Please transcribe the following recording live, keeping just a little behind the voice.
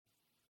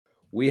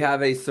We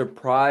have a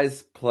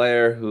surprise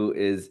player who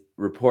is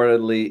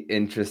reportedly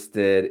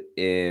interested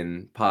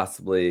in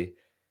possibly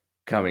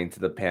coming to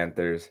the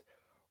Panthers.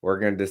 We're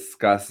going to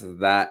discuss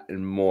that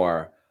and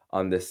more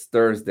on this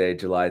Thursday,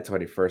 July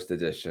 21st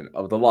edition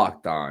of the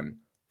Locked On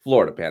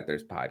Florida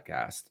Panthers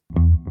podcast.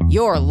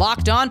 Your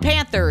Locked On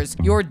Panthers,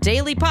 your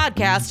daily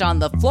podcast on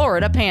the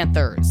Florida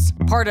Panthers.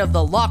 Part of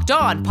the Locked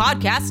On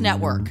Podcast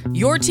Network.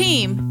 Your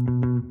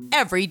team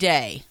every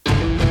day.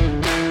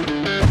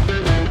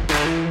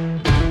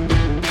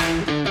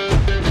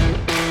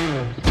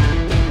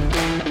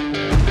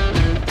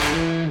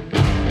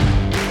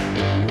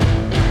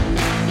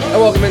 And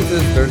welcome into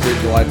this Thursday,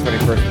 July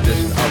 21st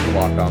edition of the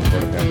Locked On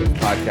Florida Panthers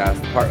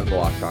podcast, part of the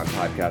Locked On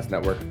Podcast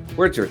Network,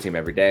 where it's your team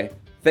every day.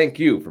 Thank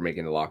you for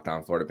making the Locked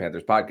On Florida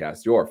Panthers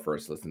podcast your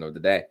first listen of the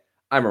day.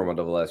 I'm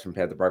Armando Velez from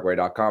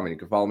PantherParkway.com, and you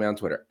can follow me on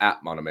Twitter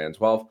at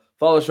Monoman12.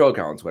 Follow the show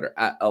account on Twitter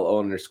at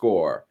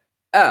LO_FLA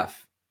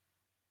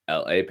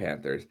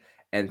Panthers.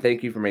 And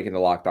thank you for making the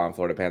Locked On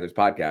Florida Panthers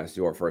podcast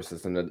your first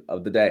listen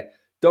of the day.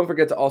 Don't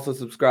forget to also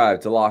subscribe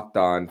to Locked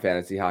On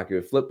Fantasy Hockey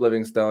with Flip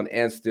Livingstone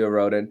and Steel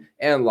Roden,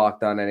 and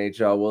Locked On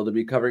NHL will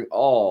be covering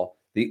all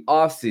the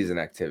off-season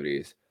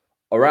activities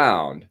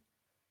around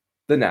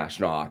the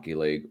National Hockey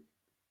League.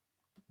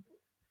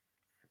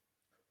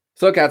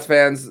 So, Cats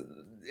fans,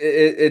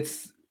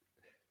 it's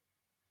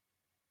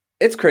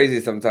crazy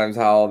sometimes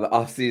how the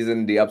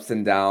off-season, the ups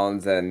and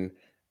downs, and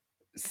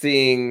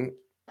seeing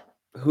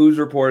who's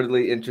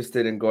reportedly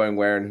interested in going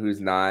where and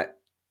who's not.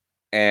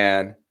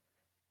 And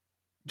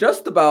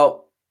just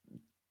about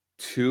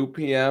 2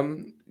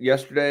 p.m.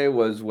 yesterday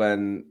was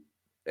when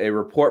a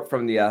report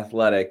from The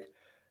Athletic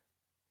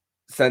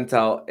sent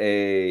out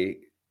a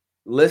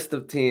list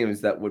of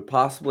teams that would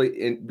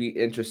possibly be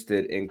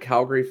interested in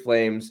Calgary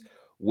Flames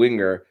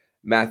winger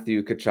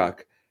Matthew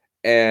Tkachuk.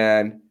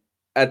 And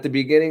at the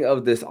beginning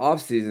of this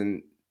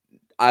offseason,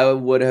 I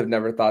would have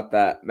never thought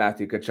that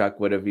Matthew Tkachuk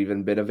would have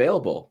even been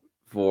available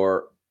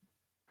for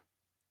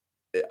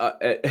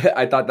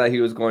I thought that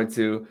he was going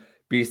to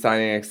be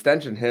signing an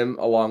extension, him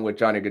along with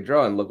Johnny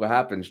Gaudreau, and look what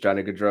happens.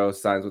 Johnny Gaudreau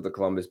signs with the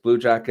Columbus Blue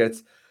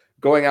Jackets,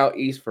 going out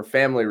east for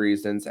family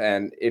reasons.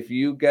 And if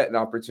you get an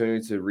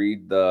opportunity to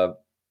read the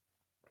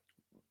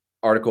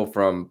article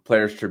from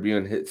Players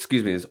Tribune,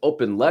 his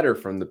open letter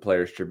from the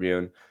Players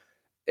Tribune,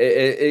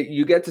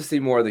 you get to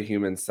see more of the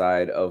human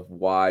side of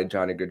why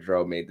Johnny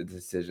Gaudreau made the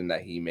decision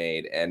that he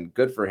made, and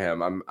good for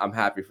him. I'm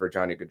happy for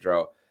Johnny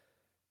Gaudreau.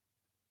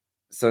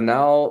 So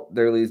now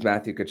there leaves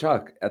Matthew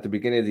Tkachuk. At the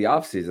beginning of the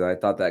offseason, I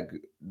thought that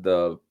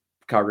the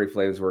Calgary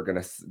Flames were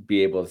going to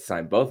be able to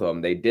sign both of them.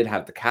 They do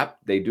have the cap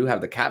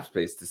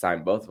space to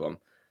sign both of them.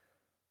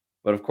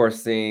 But of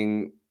course,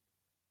 seeing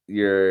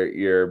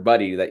your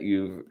buddy that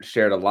you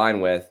shared a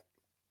line with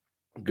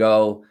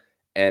go,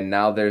 and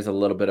now there's a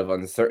little bit of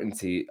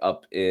uncertainty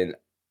up in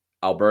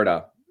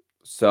Alberta.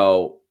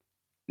 So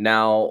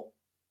now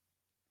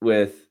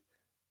with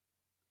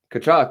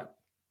Tkachuk,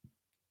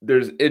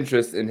 there's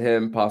interest in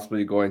him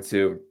possibly going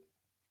to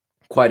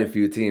quite a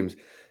few teams.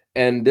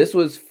 And this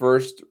was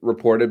first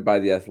reported by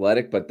The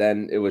Athletic, but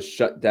then it was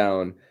shut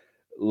down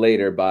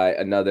later by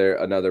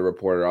another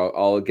reporter.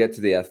 I'll get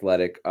to The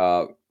Athletic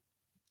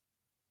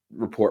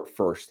report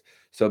first.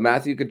 So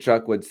Matthew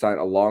Tkachuk would sign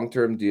a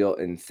long-term deal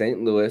in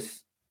St.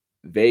 Louis,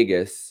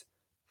 Vegas,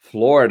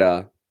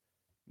 Florida,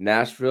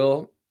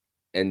 Nashville,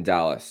 and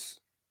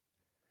Dallas.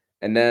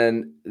 And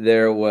then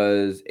there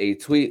was a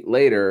tweet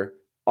later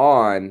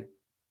on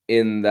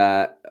in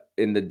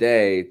the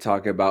day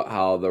talking about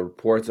how the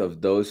reports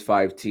of those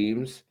 5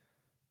 teams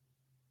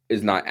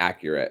is not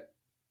accurate.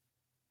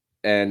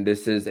 And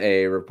this is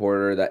a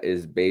reporter that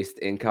is based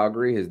in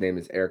Calgary. His name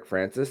is Eric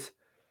Francis.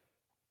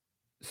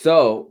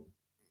 So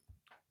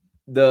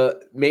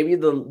maybe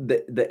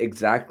the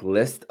exact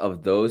list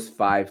of those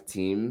 5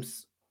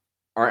 teams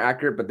aren't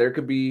accurate, but there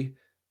could be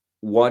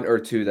 1 or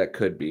 2 that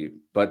could be.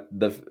 But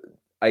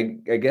I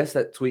guess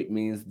that tweet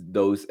means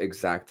those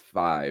exact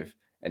 5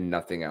 and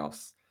nothing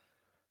else.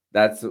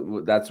 That's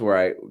what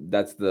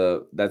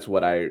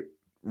I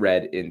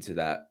read into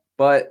that.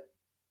 But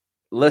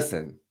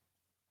listen,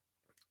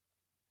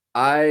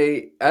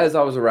 as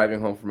I was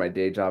arriving home from my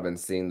day job and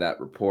seeing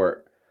that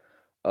report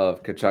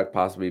of Tkachuk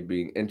possibly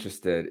being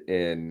interested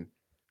in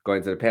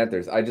going to the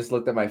Panthers, I just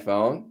looked at my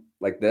phone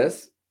like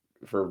this.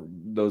 For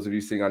those of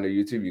you seeing on the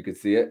YouTube, you could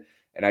see it.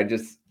 And I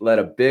just let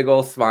a big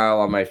old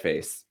smile on my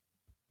face.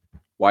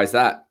 Why is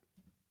that?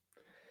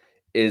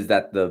 Is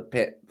that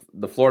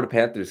the Florida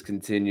Panthers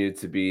continue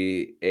to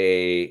be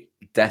a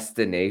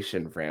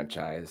destination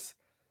franchise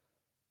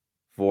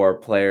for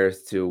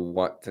players to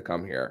want to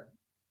come here.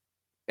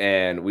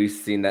 And we've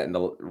seen that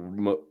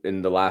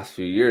in the last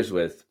few years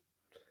with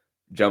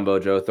Jumbo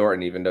Joe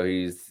Thornton, even though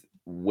he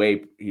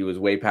was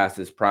way past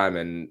his prime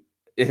and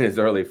in his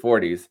early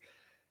 40s.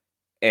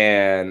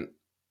 And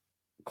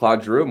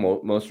Claude Giroux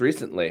most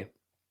recently.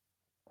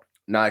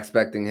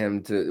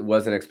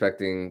 Wasn't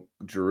expecting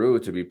Giroux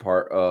to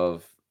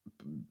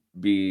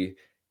be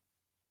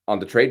on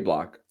the trade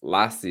block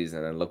last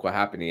season, and look what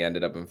happened. He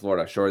ended up in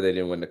Florida. Sure, they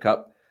didn't win the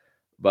cup,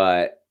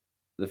 but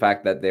the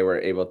fact that they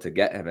were able to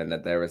get him and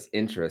that there was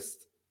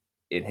interest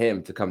in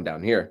him to come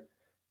down here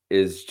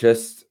is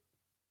just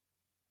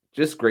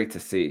great to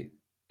see.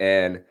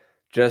 And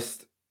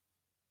just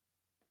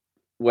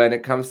when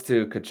it comes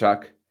to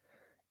Kachuk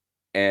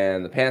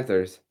and the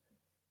Panthers,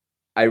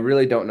 I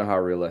really don't know how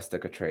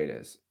realistic a trade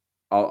is.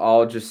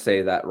 I'll just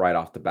say that right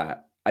off the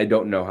bat. I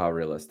don't know how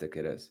realistic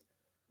it is.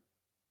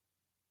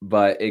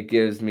 But it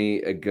gives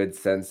me a good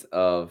sense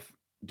of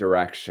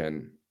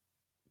direction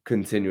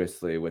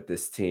continuously with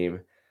this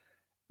team,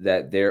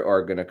 that they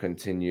are going to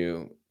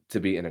continue to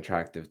be an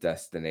attractive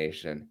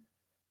destination.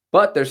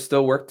 But there's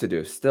still work to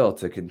do, still,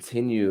 to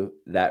continue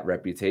that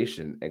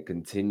reputation and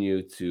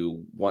continue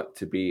to want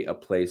to be a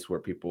place where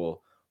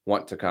people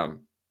want to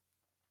come.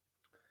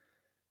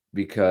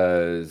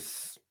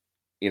 Because,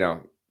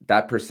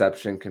 that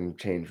perception can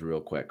change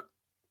real quick.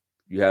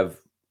 You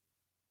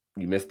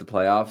miss the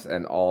playoffs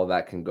and all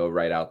that can go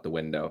right out the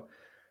window.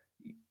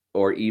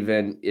 Or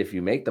even if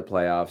you make the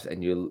playoffs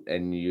and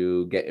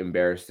you get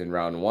embarrassed in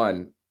round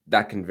 1,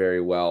 that can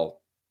very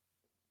well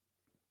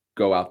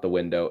go out the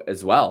window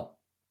as well.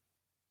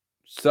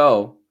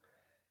 So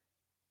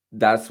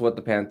that's what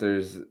the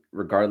Panthers,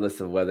 regardless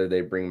of whether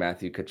they bring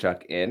Matthew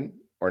Tkachuk in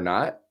or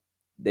not,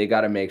 they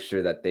got to make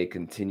sure that they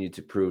continue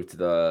to prove to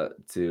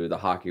the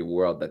hockey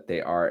world that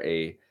they are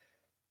a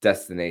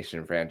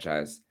destination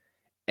franchise.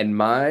 And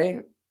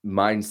my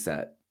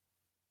mindset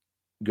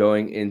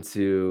going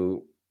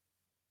into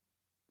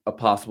a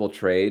possible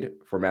trade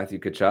for Matthew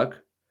Tkachuk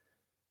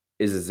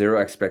is a zero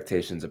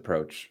expectations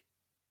approach.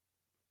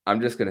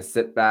 I'm just going to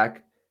sit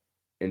back,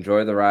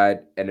 enjoy the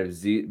ride, and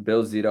if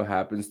Bill Zito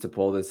happens to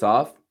pull this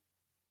off,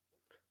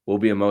 we'll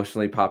be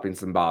emotionally popping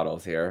some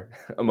bottles here,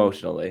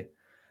 emotionally.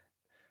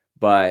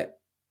 But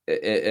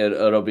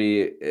it'll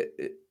be,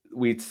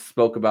 we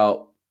spoke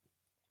about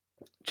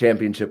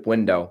championship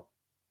window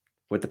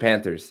with the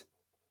Panthers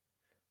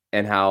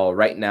and how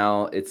right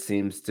now it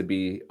seems to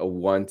be a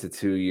 1 to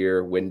 2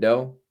 year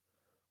window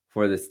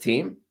for this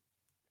team.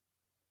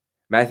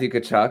 Matthew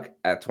Tkachuk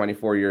at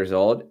 24 years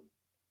old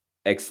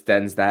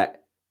extends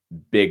that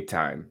big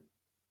time.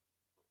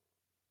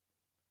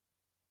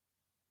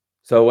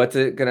 So what's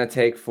it going to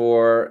take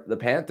for the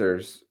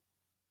Panthers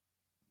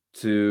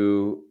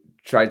to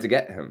try to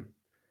get him?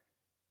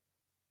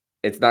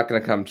 It's not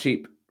going to come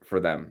cheap for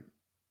them,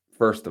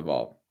 first of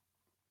all.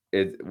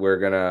 We're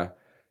going to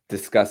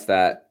discuss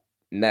that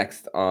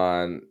next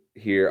on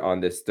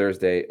this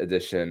Thursday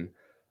edition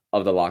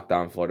of the Locked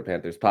On Florida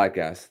Panthers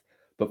podcast.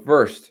 But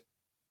first,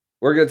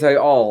 we're going to tell you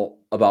all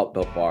about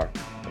Built Bar.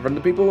 From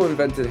the people who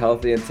invented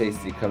healthy and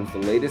tasty comes the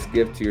latest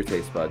gift to your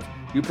taste buds.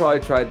 You probably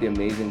tried the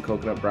amazing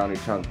coconut brownie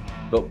chunk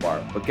Built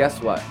Bar, but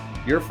guess what?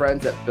 Your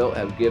friends at Built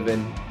have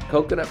given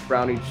coconut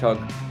brownie chunk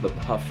the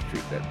Puffs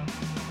treatment.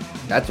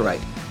 That's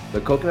right,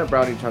 the coconut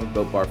brownie chunk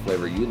Built Bar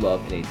flavor you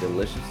love in a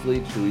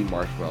deliciously chewy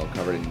marshmallow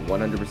covered in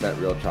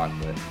 100% real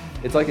chocolate.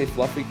 It's like a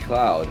fluffy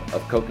cloud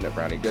of coconut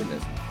brownie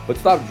goodness. But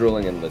stop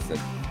drooling and listen.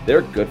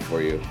 They're good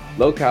for you.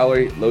 Low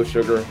calorie, low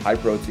sugar, high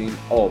protein,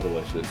 all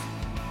delicious.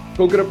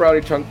 Coconut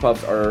brownie chunk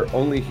puffs are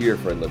only here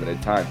for a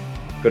limited time.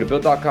 Go to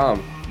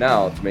Built.com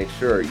now to make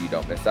sure you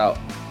don't miss out.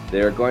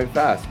 They are going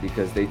fast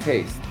because they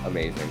taste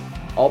amazing.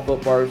 All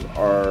Built Bars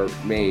are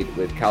made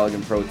with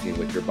collagen protein,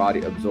 which your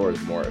body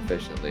absorbs more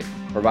efficiently.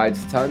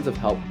 Provides tons of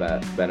health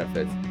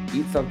benefits.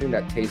 Eat something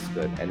that tastes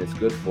good and is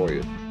good for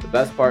you. The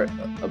best part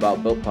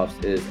about Built Puffs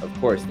is, of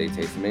course, they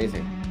taste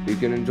amazing. You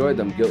can enjoy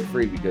them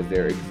guilt-free because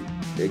they're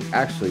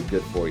actually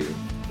good for you.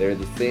 They're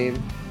the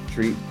same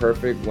treat,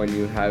 perfect when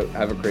you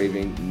have a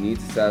craving, you need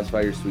to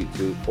satisfy your sweet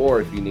tooth,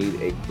 or if you need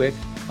a quick,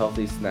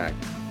 healthy snack.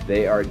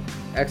 They are an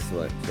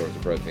excellent source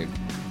of protein.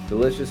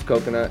 Delicious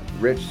coconut,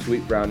 rich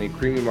sweet brownie,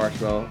 creamy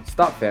marshmallow.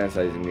 Stop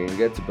fantasizing and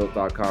get to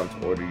Built.com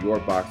to order your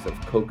box of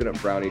coconut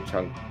brownie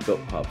chunk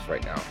Built Puffs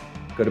right now.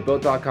 Go to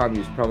Built.com,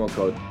 use promo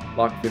code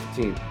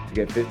LOCK15 to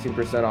get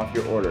 15% off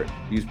your order.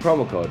 Use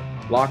promo code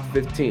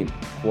LOCK15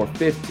 for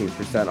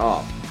 15%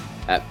 off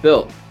at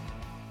Built.com.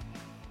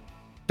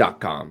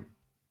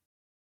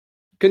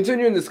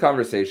 Continuing this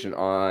conversation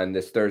on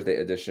this Thursday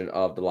edition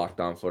of the Locked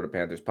On Florida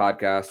Panthers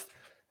podcast.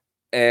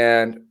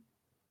 And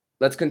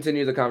let's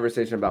continue the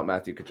conversation about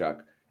Matthew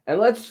Tkachuk. And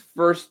let's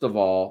first of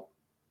all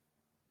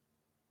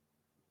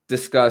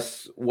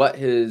discuss what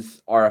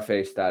his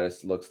RFA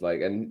status looks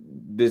like. And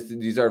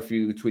these are a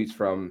few tweets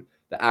from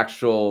the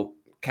actual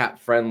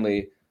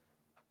cap-friendly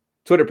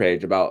Twitter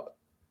page about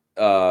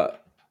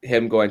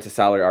him going to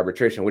salary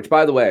arbitration, which,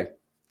 by the way,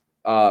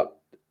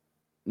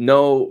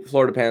 no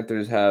Florida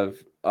Panthers have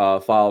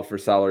filed for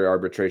salary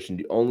arbitration.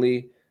 The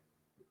only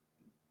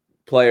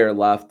player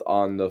left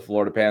on the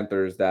Florida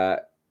Panthers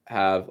that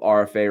have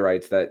RFA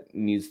rights that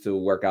needs to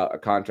work out a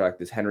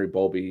contract is Henry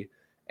Bolby,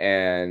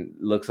 and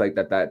looks like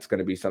that's going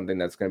to be something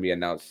that's going to be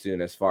announced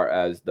soon as far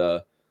as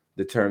the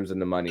terms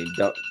and the money.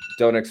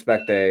 Don't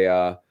expect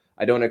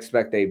I don't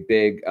expect a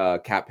big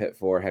cap hit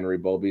for Henry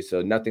Bolby,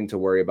 so nothing to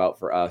worry about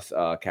for us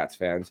Cats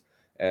fans,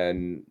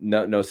 and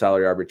no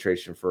salary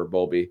arbitration for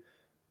Bolby.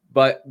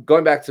 But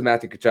going back to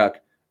Matthew Tkachuk,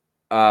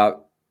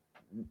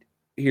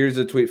 here's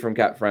a tweet from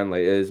Cap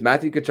Friendly: is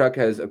Matthew Tkachuk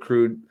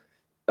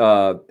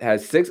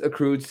has 6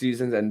 accrued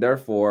seasons and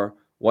therefore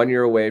 1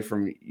 year away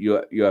from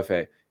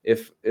UFA.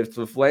 If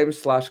the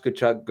Flames /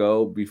 Tkachuk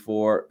go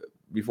before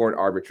an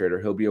arbitrator,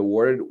 he'll be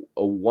awarded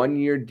a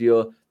 1-year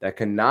deal that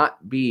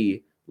cannot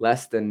be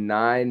less than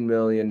 $9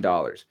 million.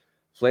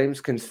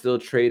 Flames can still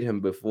trade him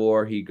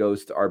before he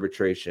goes to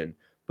arbitration,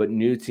 but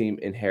new team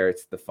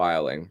inherits the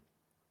filing.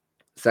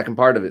 Second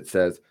part of it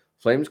says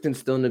Flames can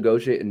still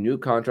negotiate a new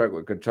contract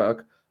with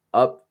Tkachuk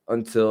up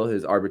until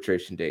his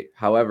arbitration date.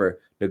 However,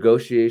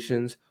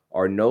 negotiations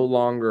are no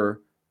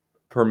longer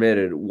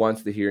permitted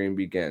once the hearing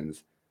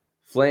begins.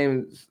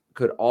 Flames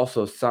could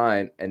also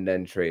sign and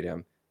then trade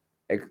him.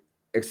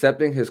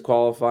 Accepting his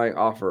qualifying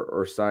offer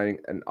or signing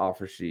an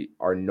offer sheet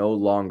are no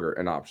longer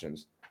an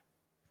options.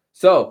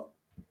 So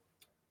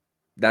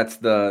that's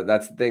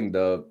the thing.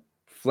 The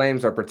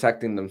Flames are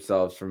protecting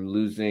themselves from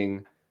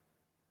losing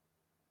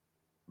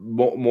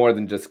more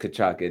than just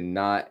Tkachuk and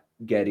not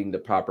getting the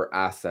proper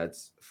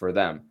assets for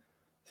them.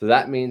 So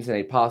that means in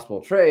a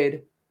possible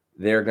trade,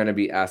 they're going to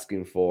be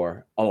asking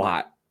for a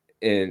lot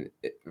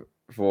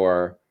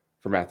for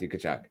Matthew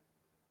Tkachuk,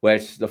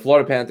 which the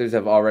Florida Panthers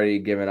have already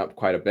given up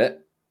quite a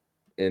bit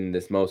in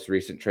this most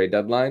recent trade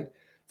deadline.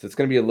 So it's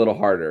going to be a little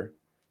harder.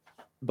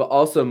 But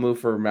also, a move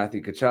for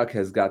Matthew Tkachuk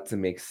has got to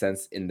make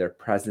sense in their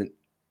present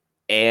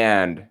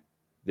and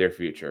their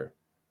future.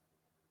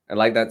 And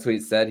like that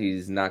tweet said,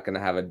 he's not going to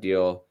have a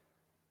deal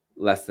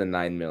less than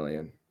 $9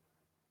 million.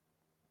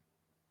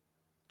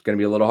 It's going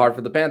to be a little hard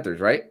for the Panthers,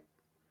 right?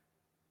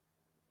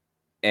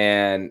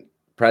 And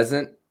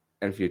present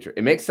and future.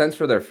 It makes sense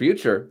for their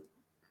future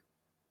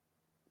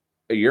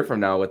a year from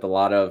now with a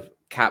lot of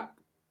cap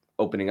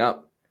opening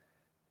up.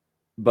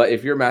 But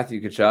if you're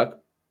Matthew Tkachuk,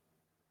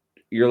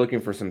 you're looking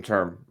for some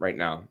term right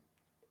now.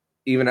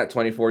 Even at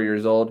 24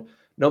 years old,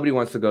 nobody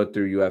wants to go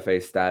through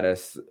UFA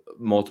status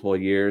multiple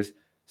years.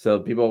 So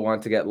people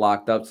want to get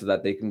locked up so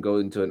that they can go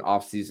into an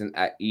off season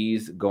at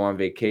ease, go on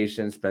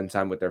vacation, spend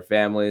time with their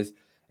families,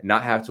 and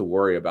not have to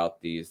worry about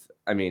these.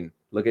 I mean,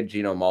 look at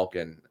Geno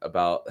Malkin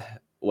about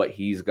what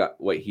he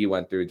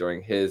went through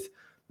during his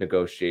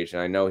negotiation.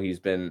 I know he's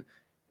been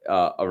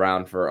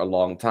around for a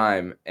long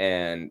time,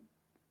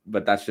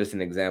 but that's just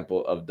an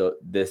example of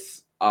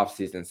this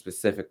offseason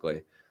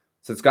specifically.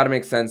 So it's got to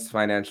make sense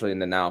financially in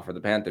the now for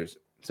the Panthers.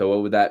 So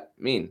what would that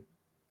mean?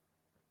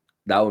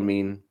 That would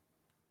mean,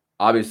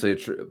 obviously,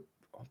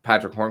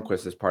 Patrick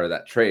Hornqvist is part of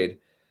that trade.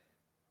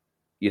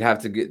 You'd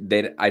have to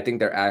get. I think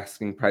their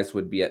asking price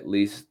would be at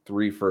least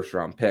 3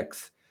 first-round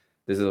picks.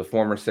 This is a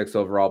former 6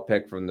 overall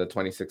pick from the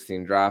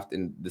 2016 draft,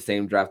 in the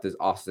same draft as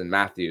Austin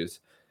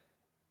Matthews,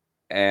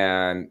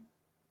 and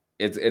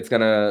they're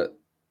gonna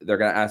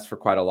ask for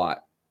quite a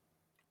lot.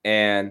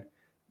 And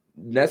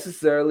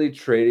necessarily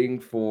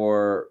trading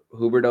for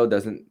Huberdeau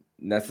doesn't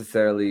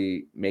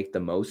necessarily make the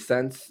most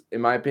sense,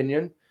 in my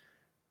opinion.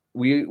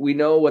 We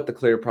know what the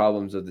clear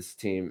problems of this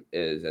team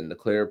is, and the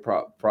clear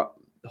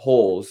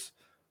holes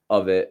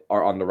of it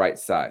are on the right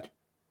side.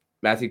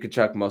 Matthew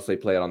Tkachuk mostly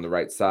played on the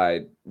right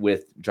side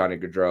with Johnny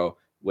Gaudreau,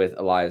 with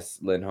Elias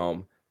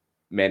Lindholm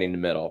manning the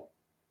middle.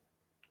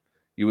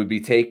 You would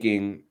be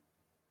taking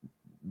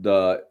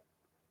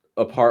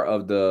a part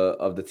of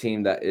the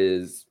team that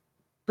is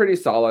pretty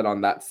solid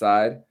on that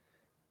side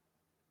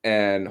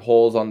and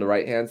holes on the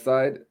right-hand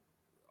side,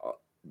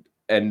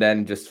 and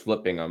then just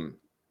flipping them.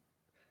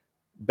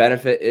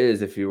 Benefit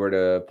is, if you were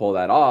to pull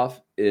that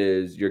off,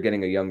 is you're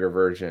getting a younger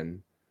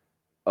version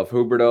of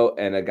Huberdeau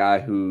and a guy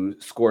who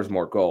scores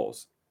more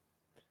goals.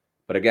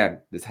 But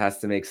again, this has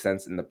to make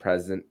sense in the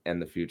present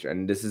and the future.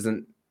 And this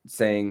isn't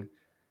saying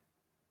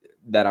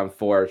that I'm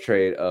for a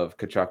trade of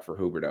Tkachuk for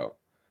Huberdeau.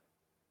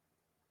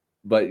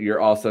 But you're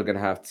also going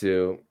to have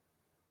to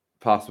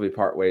possibly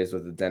part ways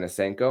with a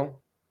Denisenko,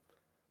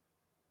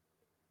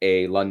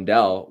 a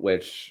Lundell,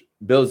 which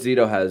Bill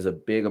Zito has a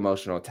big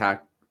emotional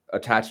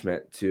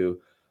attachment to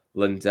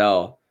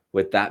Lundell,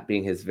 with that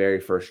being his very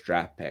first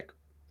draft pick.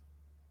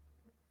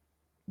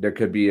 There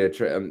could be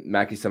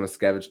Mackie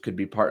Samoskevich could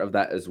be part of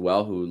that as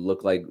well, who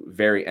looked like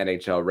very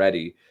NHL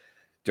ready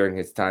during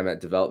his time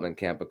at development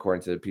camp,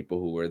 according to the people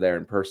who were there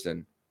in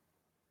person,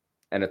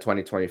 and a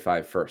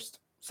 2025 first,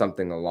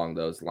 something along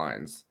those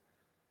lines.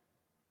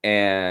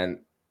 And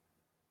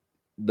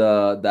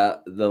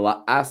the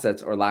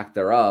assets or lack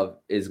thereof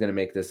is going to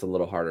make this a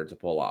little harder to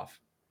pull off.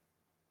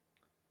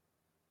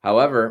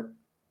 However,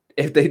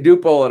 if they do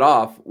pull it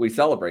off, we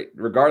celebrate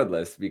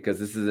regardless, because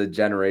this is a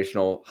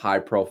generational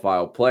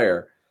high-profile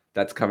player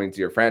that's coming to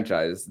your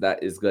franchise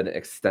that is going to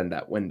extend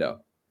that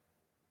window.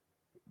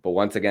 But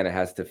once again, it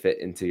has to fit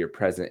into your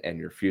present and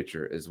your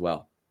future as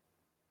well.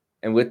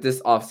 And with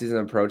this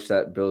offseason approach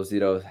that Bill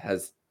Zito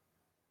has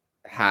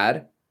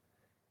had,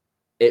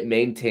 it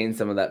maintains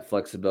some of that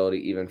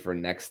flexibility even for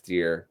next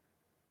year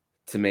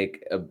to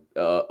make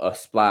a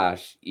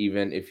splash,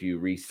 even if you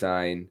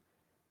re-sign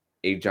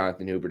a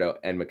Jonathan Huberdeau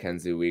and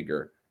Mackenzie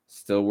Weegar.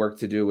 Still work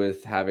to do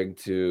with having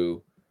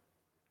to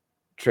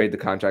trade the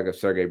contract of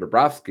Sergei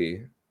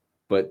Bobrovsky,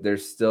 but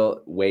there's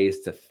still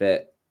ways to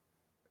fit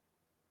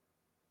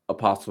a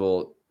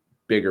possible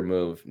bigger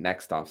move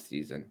next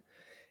offseason.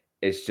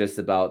 It's just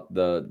about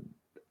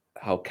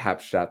how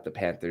cap-strapped the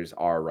Panthers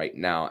are right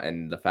now,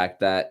 and the fact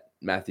that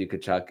Matthew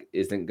Tkachuk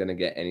isn't going to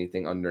get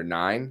anything under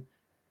 9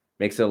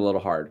 makes it a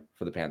little hard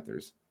for the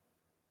Panthers.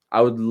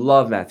 I would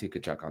love Matthew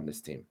Tkachuk on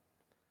this team.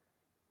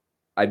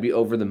 I'd be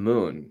over the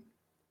moon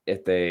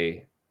if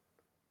they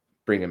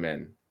bring him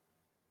in.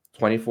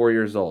 24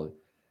 years old,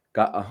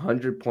 got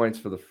 100 points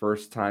for the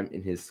first time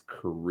in his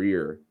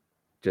career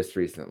just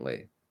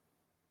recently.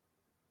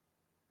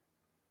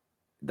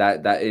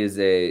 That is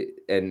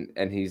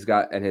and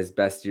his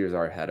best years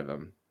are ahead of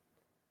him.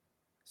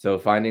 So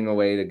finding a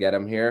way to get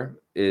him here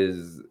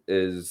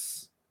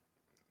is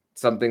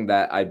something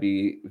that I'd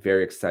be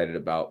very excited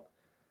about.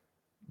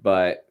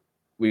 But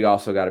we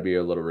also got to be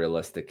a little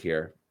realistic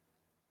here.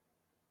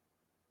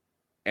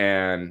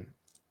 And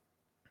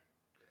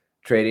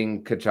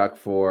trading Tkachuk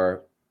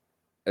for,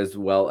 as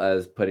well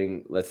as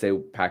putting, let's say,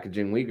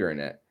 packaging Weegar in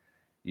it,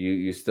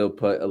 you still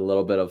put a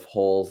little bit of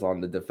holes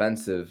on the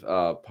defensive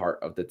part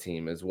of the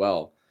team as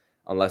well,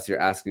 unless you're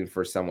asking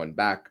for someone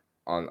back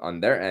on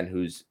their end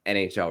who's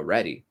NHL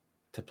ready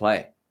to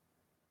play,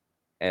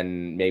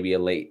 and maybe a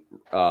late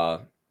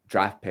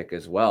draft pick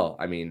as well.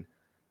 I mean,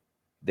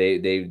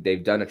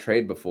 they've done a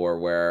trade before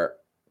where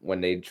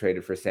when they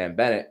traded for Sam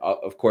Bennett,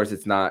 of course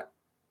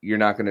you're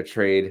not going to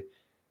trade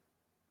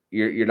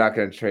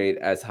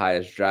as high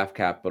as draft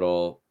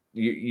capital.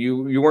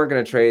 You weren't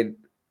going to trade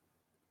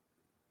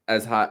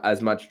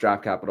as much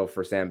draft capital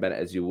for Sam Bennett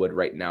as you would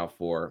right now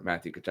for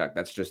Matthew Tkachuk.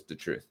 That's just the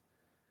truth.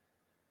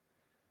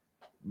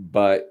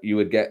 But you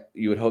would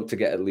hope to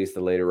get at least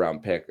a later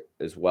round pick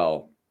as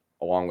well,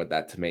 along with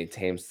that, to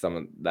maintain some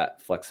of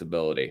that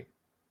flexibility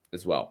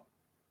as well.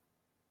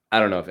 I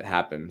don't know if it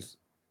happens,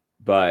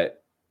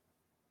 but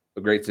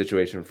a great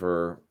situation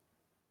for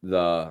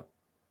the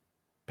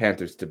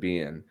Panthers to be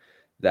in,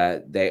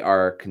 that they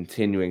are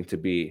continuing to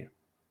be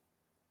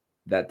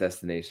that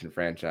destination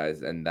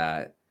franchise,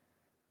 again,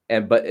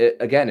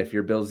 if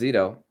you're Bill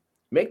Zito,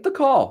 make the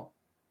call,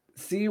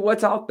 see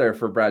what's out there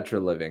for Brad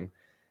Treliving,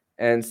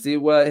 and see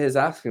what his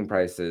asking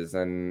price is,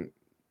 and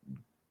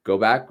go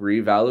back,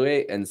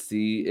 reevaluate, and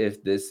see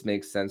if this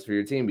makes sense for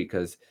your team.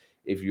 Because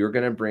if you're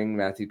going to bring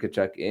Matthew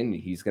Tkachuk in,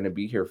 he's going to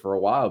be here for a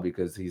while,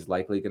 because he's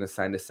likely going to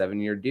sign a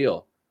 7-year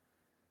deal,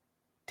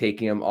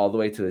 taking him all the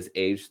way to his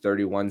age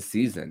 31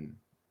 season.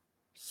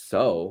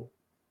 So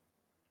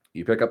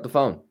you pick up the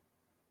phone.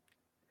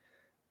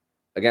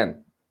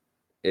 Again,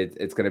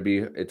 it's going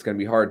to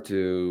be hard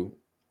to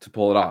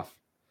pull it off,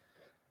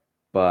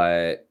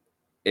 but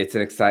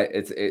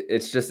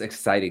it's just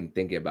exciting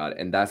thinking about it.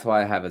 And that's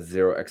why I have a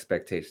zero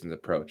expectations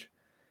approach.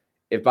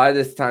 If by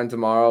this time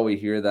tomorrow we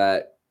hear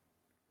that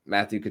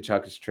Matthew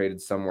Tkachuk is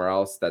traded somewhere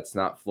else that's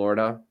not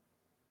Florida,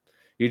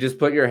 you just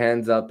put your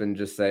hands up and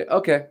just say,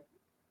 okay,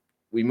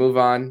 we move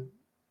on.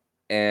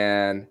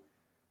 And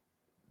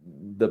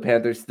the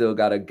Panthers still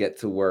got to get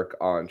to work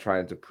on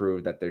trying to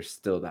prove that there's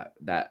still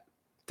that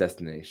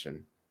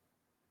destination.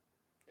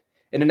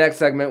 In the next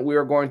segment, we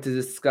are going to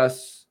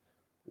discuss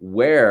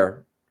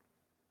where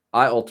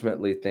I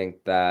ultimately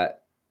think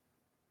that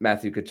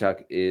Matthew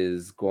Tkachuk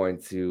is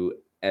going to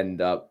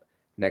end up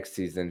next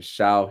season.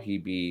 Shall he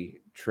be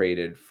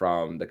traded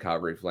from the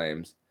Calgary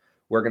Flames?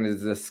 We're going to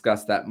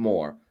discuss that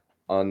more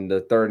on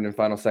the third and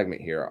final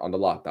segment here on the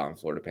Locked On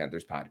Florida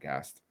Panthers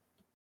podcast.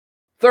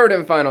 Third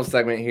and final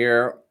segment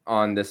here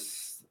on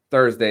this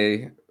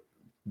Thursday,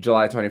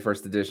 July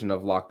 21st edition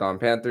of Locked On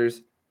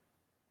Panthers.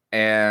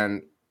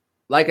 And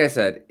like I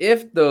said,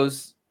 if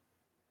those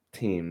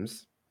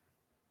teams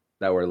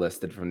that were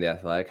listed from The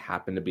Athletic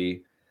happen to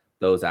be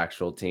those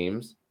actual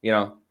teams,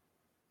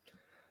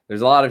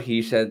 there's a lot of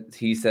he said,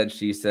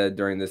 she said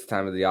during this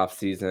time of the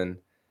offseason.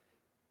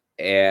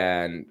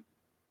 And,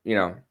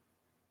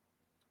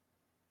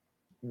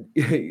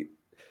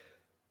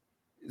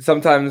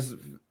 sometimes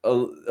a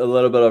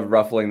little bit of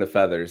ruffling the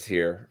feathers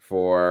here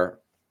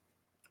for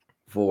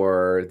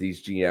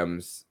these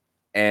GMs.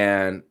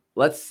 And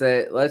let's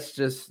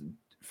just,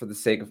 for the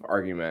sake of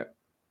argument,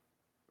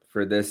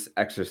 for this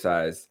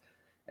exercise,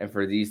 and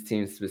for these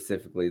teams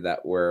specifically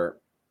that were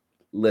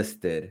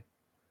listed,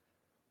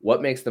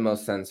 what makes the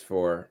most sense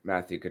for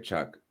Matthew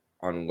Tkachuk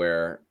on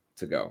where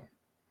to go?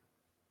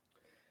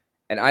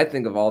 And I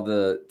think of all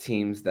the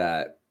teams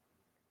that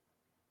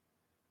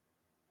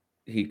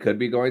he could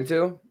be going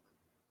to,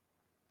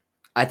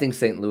 I think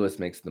St. Louis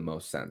makes the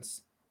most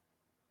sense,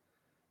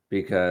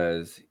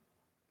 because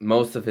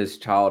most of his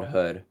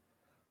childhood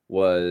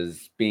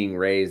was being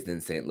raised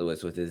in St.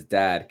 Louis with his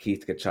dad,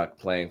 Keith Tkachuk,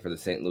 playing for the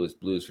St. Louis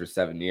Blues for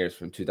 7 years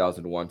from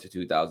 2001 to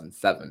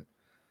 2007.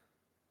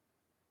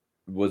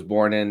 Was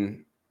born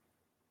in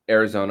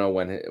Arizona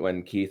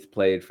when Keith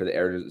played for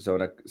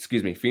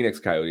the Phoenix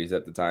Coyotes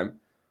at the time.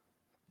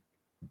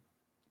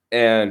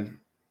 And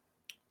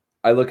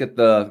I look at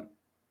the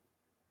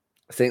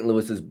St.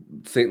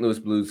 Louis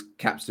Blues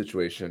cap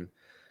situation,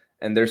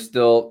 and there's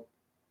still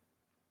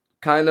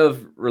kind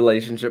of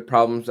relationship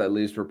problems, at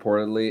least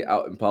reportedly,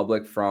 out in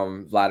public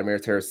from Vladimir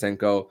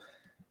Tarasenko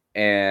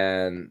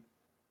and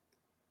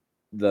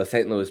the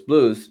St. Louis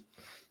Blues,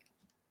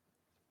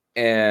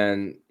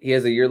 and he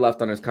has a year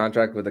left on his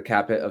contract with a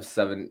cap hit of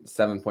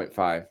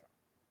 7.5.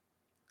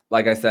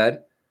 Like I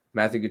said,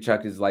 Matthew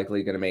Tkachuk is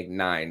likely going to make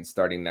 9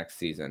 starting next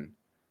season.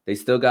 They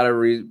still got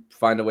to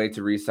find a way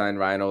to re-sign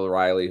Ryan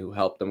O'Reilly, who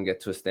helped them get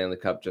to a Stanley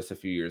Cup just a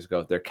few years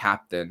ago. Their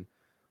captain,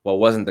 well,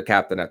 wasn't the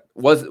captain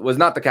was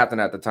not the captain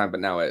at the time, but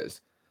now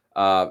is.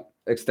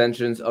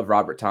 Extensions of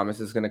Robert Thomas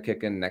is going to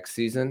kick in next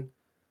season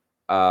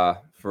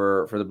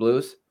for the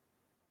Blues.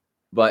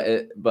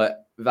 But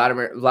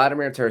Vladimir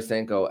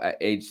Tarasenko at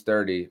age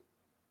 30,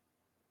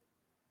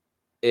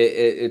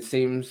 it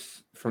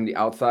seems from the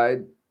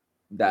outside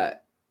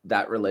that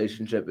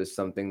relationship is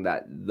something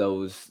that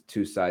those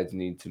two sides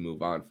need to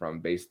move on from,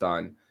 based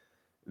on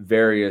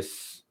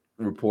various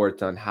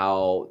reports on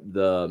how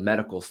the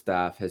medical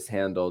staff has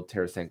handled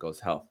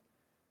Tarasenko's health.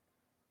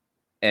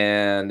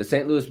 And the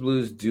St. Louis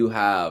Blues do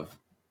have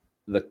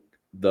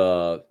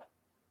the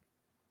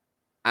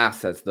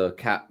assets, the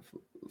cap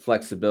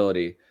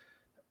flexibility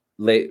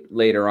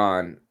later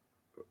on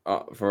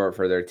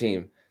for their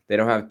team. They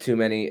don't have too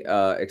many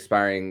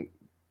expiring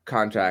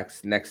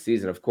contracts next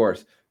season, of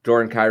course.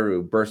 Jordan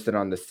Kyrou bursted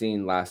on the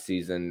scene last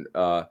season,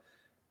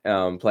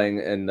 playing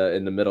in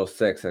the middle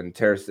six, and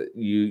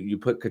you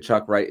put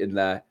Tkachuk right in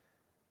that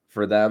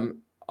for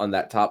them on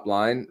that top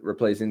line,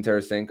 replacing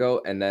Tarasenko,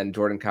 and then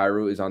Jordan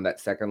Kyrou is on that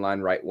second line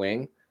right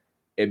wing.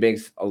 It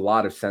makes a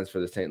lot of sense for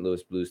the St.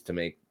 Louis Blues to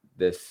make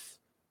this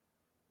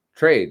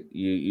trade.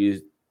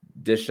 You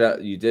dish out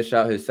his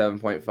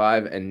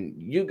 7.5, and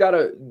you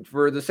gotta,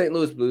 for the St.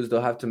 Louis Blues,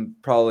 they'll have to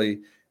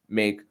probably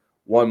make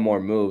one more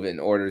move in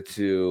order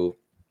to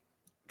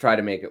try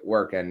to make it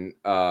work, and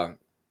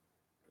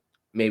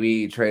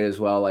maybe trade as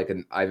well, like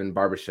an Ivan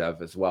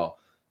Barbashev as well,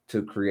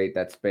 to create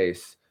that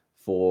space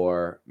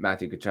for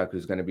Matthew Tkachuk,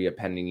 who's going to be a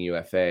pending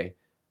UFA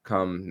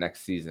come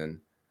next season.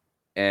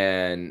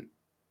 And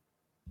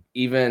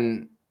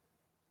even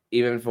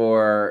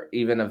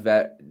a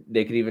vet,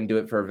 they could even do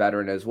it for a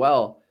veteran as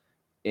well,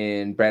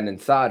 in Brandon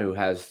Saad, who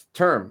has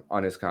term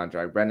on his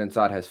contract. Brandon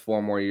Saad has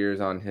 4 more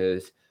years on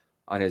his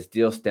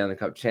deal. Stanley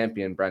Cup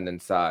champion Brandon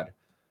Saad,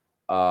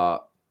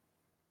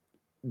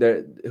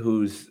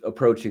 who's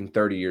approaching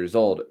 30 years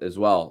old as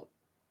well,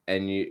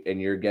 and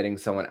you're getting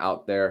someone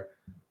out there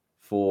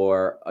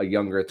for a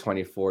younger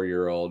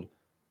 24-year-old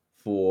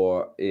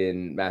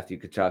in Matthew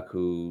Tkachuk,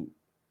 who,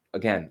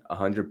 again,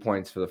 100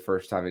 points for the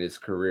first time in his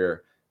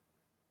career,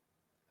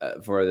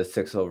 for the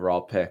 6th overall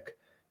pick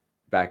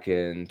back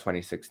in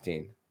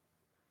 2016.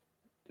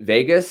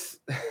 Vegas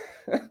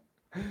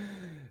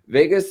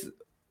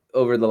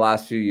over the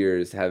last few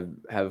years have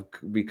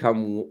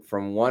become,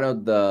 from one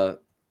of the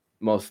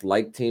most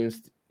liked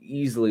teams,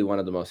 easily one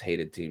of the most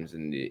hated teams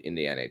in the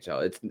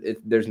NHL.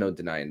 There's no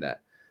denying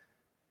that.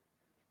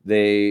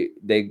 They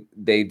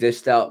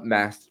dished out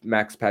Max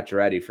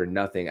Pacioretty for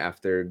nothing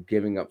after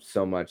giving up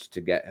so much to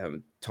get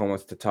him.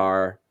 Tomas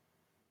Tatar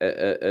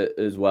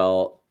as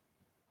well,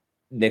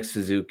 Nick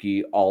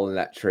Suzuki, all in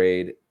that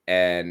trade.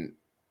 And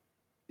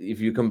if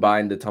you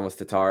combine the Tomas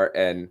Tatar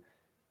and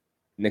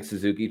Nick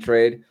Suzuki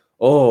trade,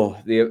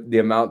 the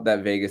amount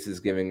that Vegas has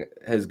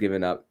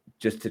given up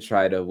just to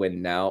try to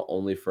win now,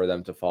 only for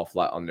them to fall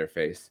flat on their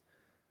face.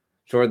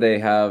 Sure, they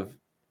have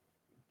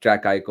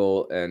Jack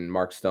Eichel and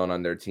Mark Stone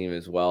on their team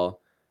as well,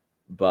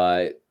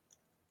 but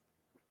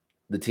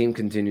the team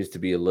continues to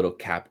be a little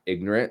cap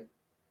ignorant.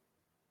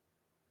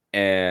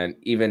 And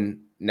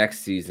even next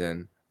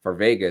season for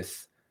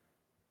Vegas,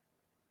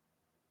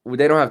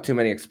 they don't have too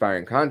many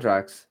expiring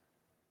contracts,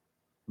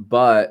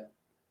 but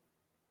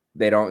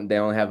they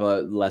only have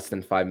a less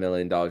than $5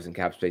 million in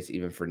cap space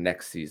even for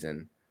next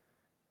season.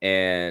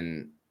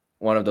 And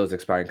one of those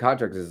expiring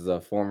contracts is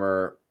a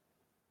former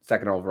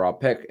 2nd overall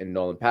pick in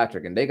Nolan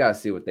Patrick, and they got to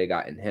see what they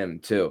got in him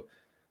too.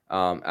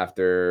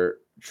 After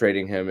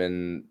trading him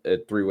in a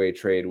 3-way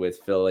trade with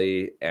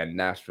Philly and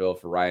Nashville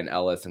for Ryan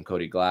Ellis and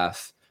Cody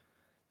Glass,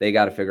 they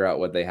got to figure out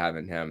what they have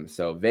in him.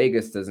 So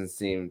Vegas doesn't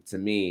seem, to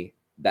me,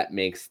 that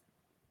makes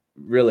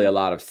really a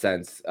lot of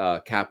sense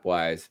cap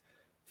wise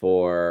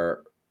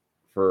for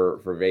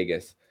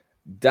Vegas.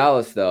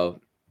 Dallas,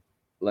 though,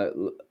 let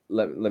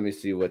me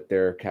see what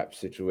their cap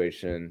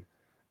situation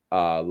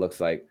looks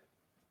like.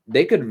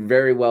 They could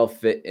very well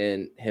fit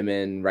him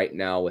in right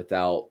now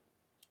without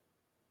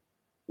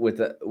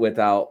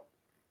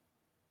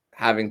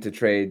having to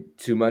trade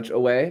too much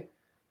away.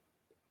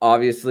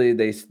 Obviously,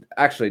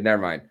 never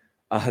mind.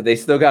 They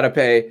still got to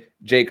pay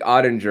Jake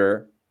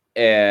Ottinger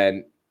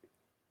and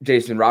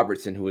Jason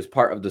Robertson, who was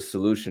part of the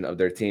solution of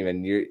their team,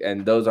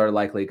 and those are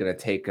likely going to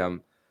take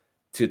them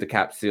to the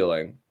cap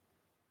ceiling.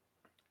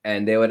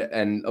 And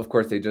of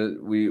course,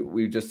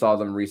 we just saw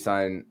them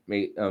sign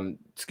Mason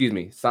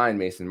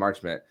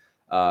Marchment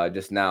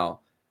just now.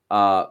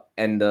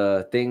 And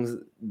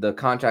the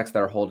contracts that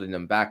are holding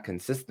them back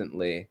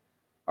consistently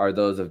are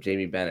those of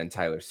Jamie Benn and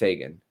Tyler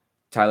Seguin.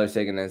 Tyler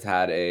Seguin has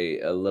had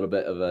a little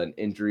bit of an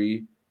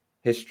injury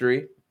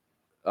history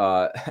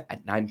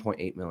at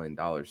 $9.8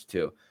 million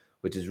too,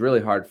 which is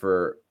really hard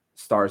for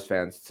Stars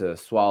fans to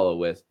swallow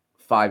with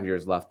 5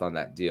 years left on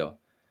that deal.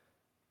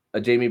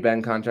 a Jamie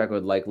Benn contract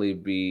would likely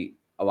be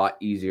a lot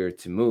easier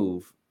to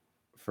move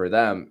for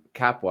them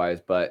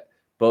cap-wise, but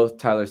both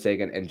Tyler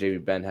Seguin and Jamie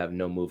Benn have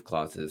no move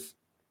clauses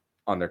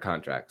on their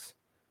contracts.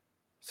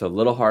 So a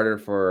little harder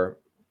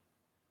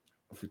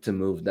to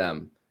move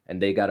them,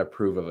 and they got to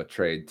prove of a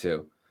trade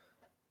too.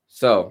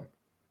 So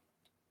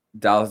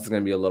Dallas is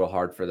going to be a little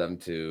hard for them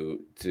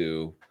to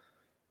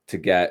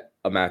get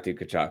a Matthew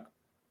Tkachuk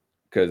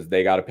because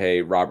they got to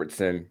pay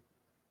Robertson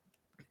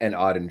and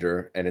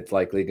Ottinger, and it's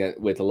likely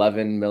with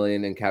 $11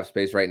 million in cap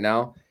space right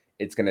now,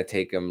 it's going to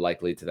take them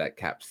likely to that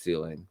cap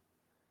ceiling.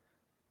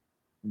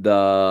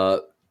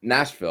 The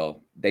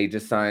Nashville, they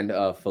just signed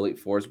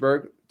Philippe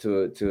Forsberg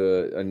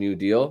to a new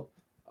deal.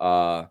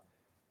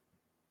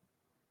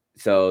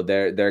 So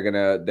they're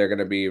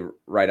gonna be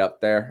right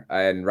up there,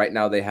 and right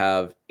now they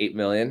have $8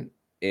 million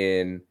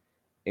in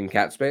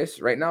cap space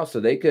right now. So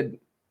they could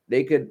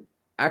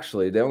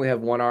actually, they only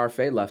have one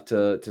RFA left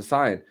to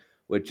sign,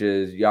 which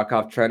is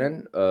Yakov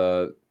Trenin,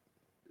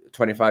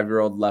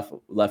 25-year-old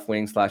left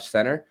wing /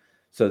 center.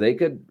 So they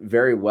could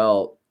very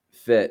well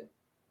fit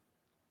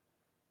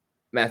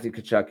Matthew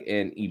Tkachuk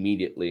in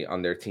immediately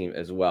on their team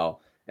as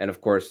well. And of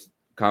course,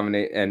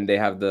 and they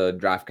have the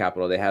draft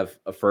capital. They have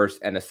a first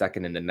and a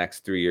second in the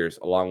next 3 years,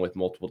 along with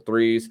multiple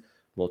threes,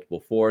 multiple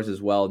fours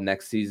as well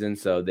next season.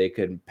 So they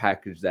could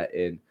package that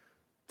in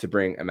to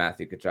bring a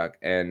Matthew Tkachuk.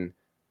 And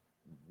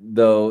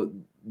though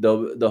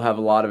they'll have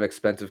a lot of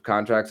expensive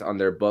contracts on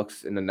their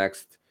books in the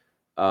next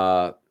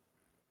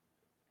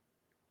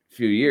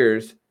few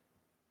years,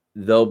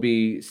 they'll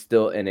be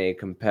still in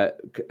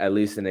at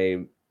least in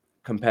a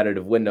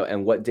competitive window.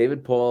 And what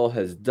David Poile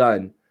has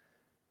done,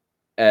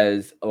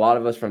 as a lot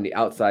of us from the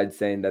outside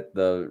saying that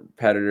the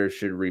Predators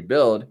should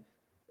rebuild,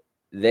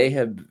 they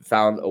have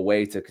found a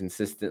way to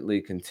consistently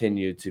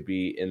continue to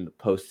be in the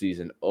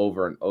postseason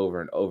over and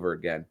over and over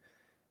again.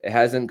 It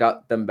hasn't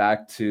got them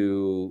back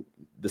to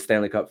the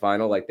Stanley Cup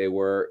final like they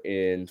were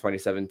in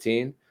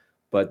 2017,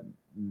 but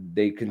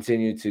they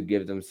continue to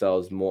give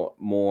themselves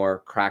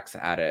more cracks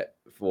at it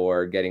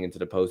for getting into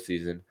the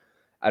postseason.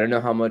 I don't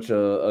know how much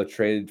a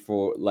trade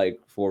for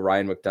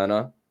Ryan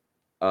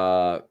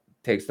McDonagh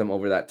takes them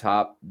over that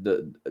top.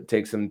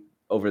 Takes them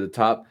over the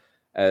top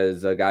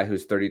as a guy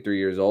who's 33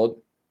 years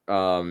old,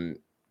 coming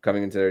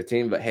into their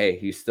team. But hey,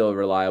 he's still a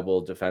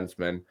reliable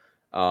defenseman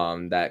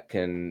that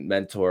can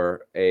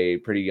mentor a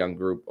pretty young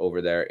group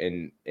over there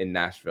in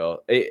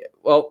Nashville.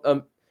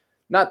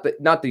 Not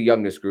the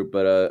youngest group,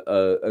 but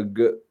a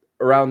good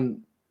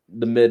around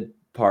the mid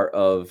part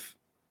of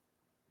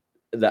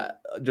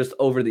that, just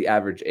over the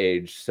average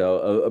age.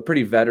 So a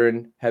pretty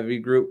veteran heavy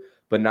group,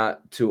 but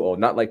not too old,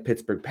 not like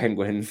Pittsburgh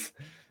Penguins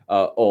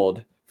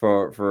old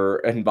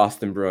and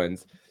Boston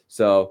Bruins.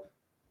 So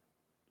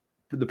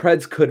the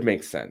Preds could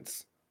make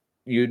sense.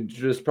 You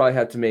just probably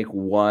have to make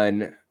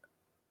one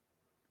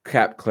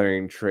cap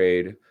clearing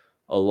trade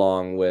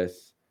along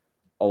with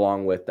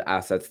the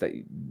assets that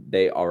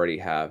they already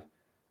have.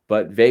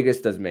 But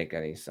Vegas doesn't make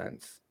any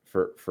sense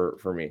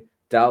for me.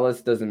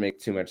 Dallas doesn't make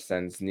too much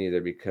sense neither,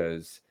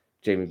 because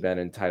Jamie Benn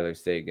and Tyler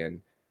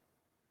Seguin.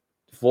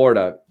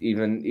 Florida,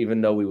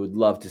 even though we would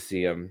love to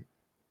see him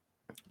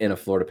in a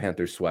Florida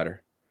Panthers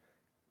sweater,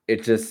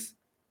 it just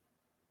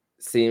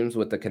seems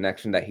with the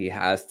connection that he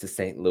has to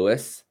St.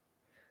 Louis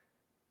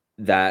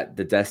that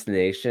the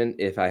destination,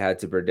 if I had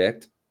to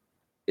predict,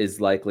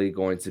 is likely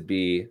going to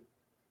be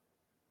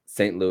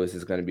St. Louis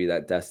is going to be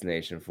that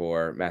destination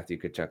for Matthew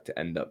Tkachuk to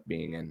end up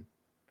being in.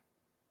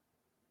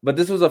 But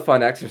this was a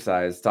fun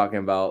exercise talking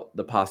about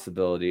the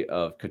possibility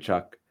of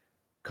Tkachuk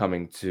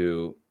coming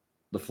to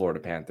the Florida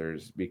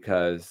Panthers,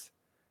 because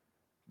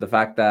the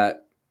fact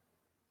that,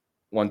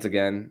 once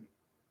again,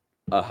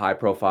 a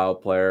high-profile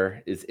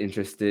player is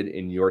interested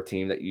in your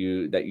team that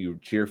you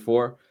cheer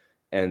for,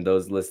 and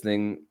those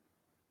listening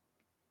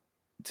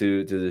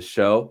to the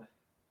show,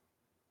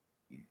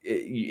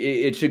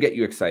 it should get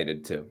you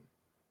excited too,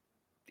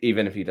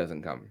 even if he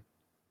doesn't come.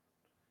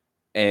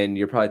 And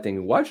you're probably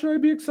thinking, why should I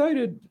be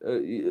excited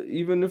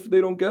even if they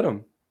don't get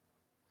him?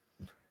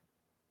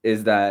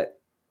 Is that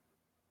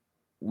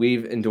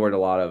we've endured a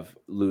lot of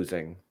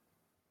losing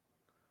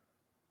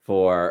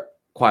for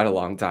quite a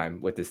long time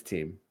with this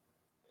team,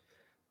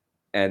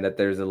 and that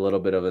there's a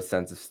little bit of a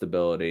sense of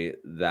stability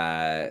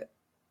that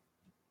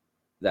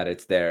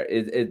it's there.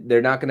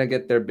 They're not going to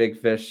get their big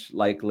fish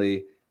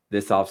likely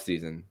this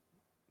offseason.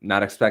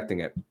 Not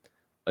expecting it.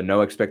 A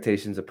no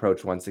expectations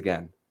approach once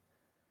again.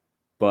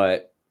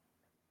 But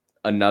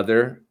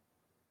another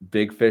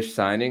big fish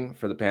signing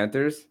for the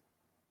Panthers,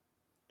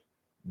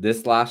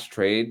 this last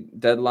trade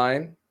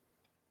deadline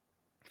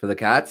for the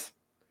Cats,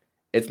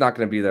 it's not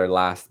going to be their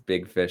last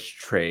big fish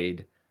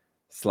trade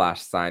 /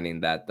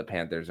 signing that the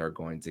Panthers are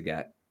going to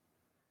get.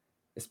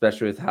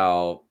 Especially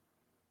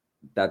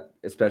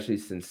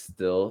since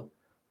still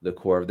the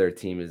core of their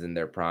team is in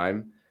their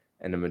prime,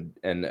 and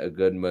a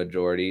good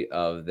majority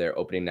of their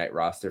opening night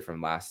roster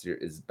from last year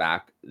is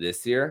back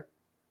this year.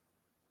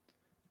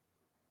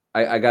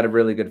 I got a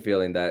really good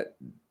feeling that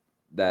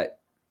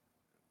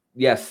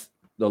yes,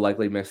 they'll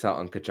likely miss out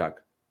on Tkachuk,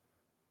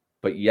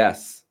 but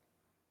yes,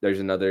 there's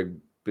another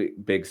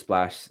big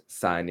splash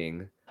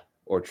signing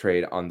or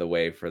trade on the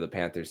way for the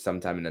Panthers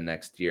sometime in the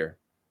next year.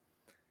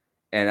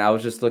 And I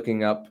was just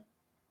looking up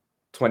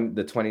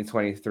the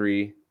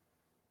 2023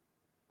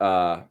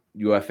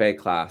 UFA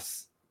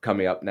class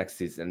coming up next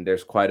season.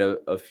 There's quite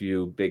a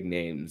few big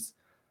names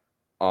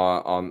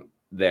on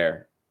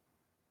there.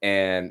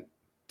 And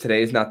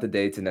today is not the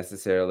day to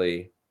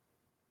necessarily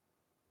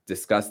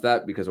discuss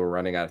that because we're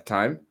running out of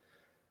time.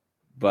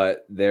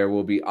 But there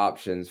will be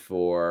options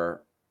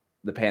for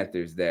the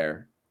Panthers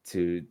there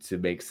to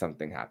make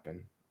something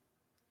happen.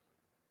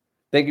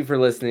 Thank you for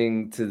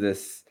listening to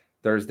this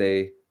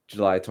Thursday,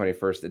 July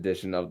 21st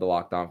edition of the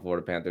Locked On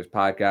Florida Panthers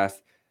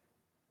podcast.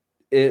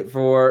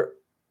 For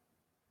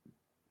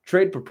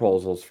trade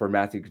proposals for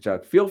Matthew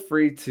Tkachuk, feel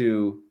free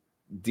to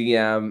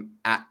DM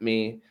at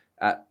me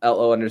at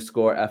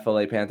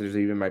LO_FLA Panthers, or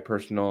even my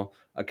personal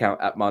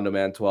account at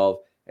MondoMan12,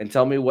 and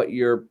tell me what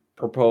your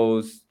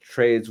proposed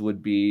trades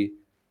would be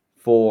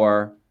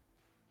for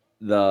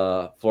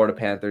the Florida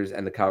Panthers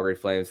and the Calgary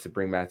Flames to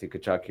bring Matthew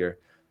Tkachuk here.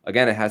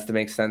 Again, it has to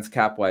make sense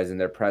cap-wise in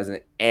their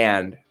present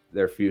and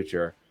their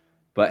future.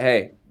 But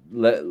hey,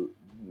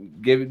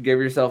 give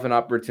yourself an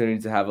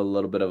opportunity to have a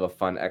little bit of a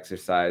fun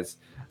exercise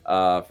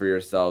for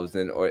yourselves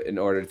in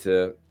order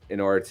to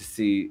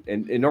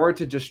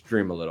just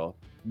dream a little.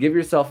 Give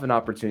yourself an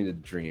opportunity to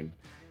dream.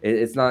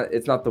 It's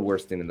not the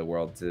worst thing in the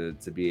world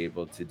to be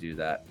able to do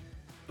that.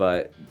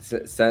 But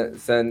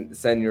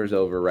send yours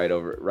over right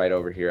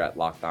over here at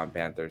Locked On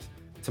Panthers.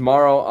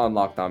 Tomorrow on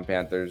Locked On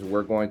Panthers,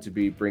 we're going to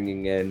be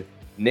bringing in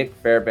Nick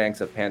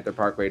Fairbanks of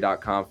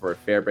PantherParkway.com for a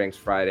Fairbanks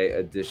Friday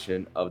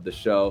edition of the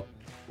show,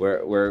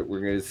 where we're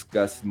going to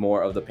discuss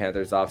more of the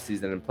Panthers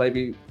offseason and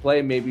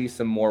play maybe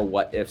some more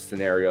what-if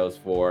scenarios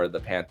for the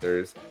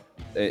Panthers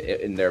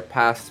in their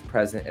past,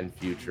 present, and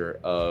future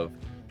of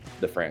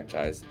the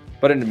franchise.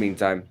 But in the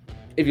meantime,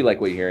 if you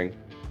like what you're hearing,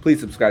 please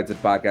subscribe to the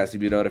podcast to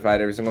be notified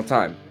every single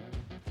time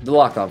the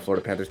Locked On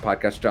Florida Panthers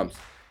podcast jumps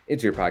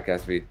into your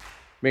podcast feed.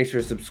 Make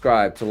sure to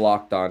subscribe to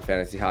Locked On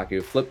Fantasy Hockey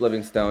with Flip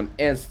Livingstone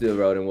and Steel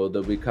Road, and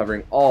they'll be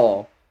covering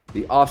all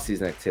the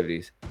offseason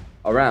activities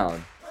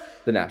around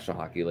the National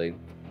Hockey League.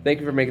 Thank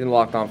you for making the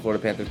Locked On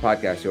Florida Panthers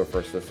podcast your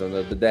first listen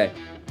of the day.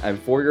 And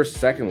for your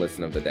second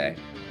listen of the day,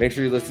 make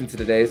sure you listen to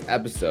today's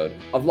episode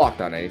of Locked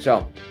On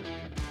NHL.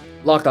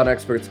 Locked On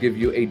experts give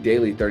you a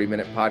daily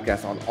 30-minute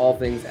podcast on all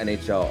things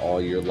NHL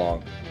all year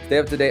long. Stay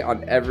up to date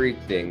on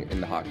everything in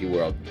the hockey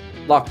world.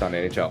 Locked On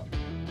NHL,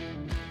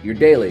 your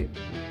daily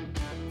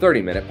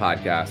 30-minute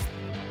podcast.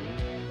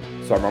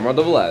 So I'm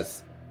Armando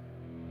Velez,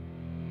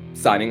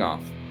 signing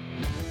off.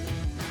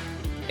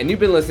 And you've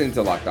been listening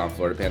to Locked On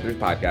Florida Panthers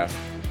podcast,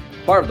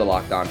 part of the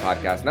Locked On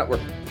Podcast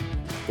Network.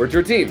 We're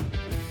your team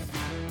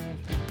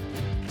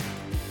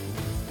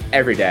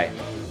every day.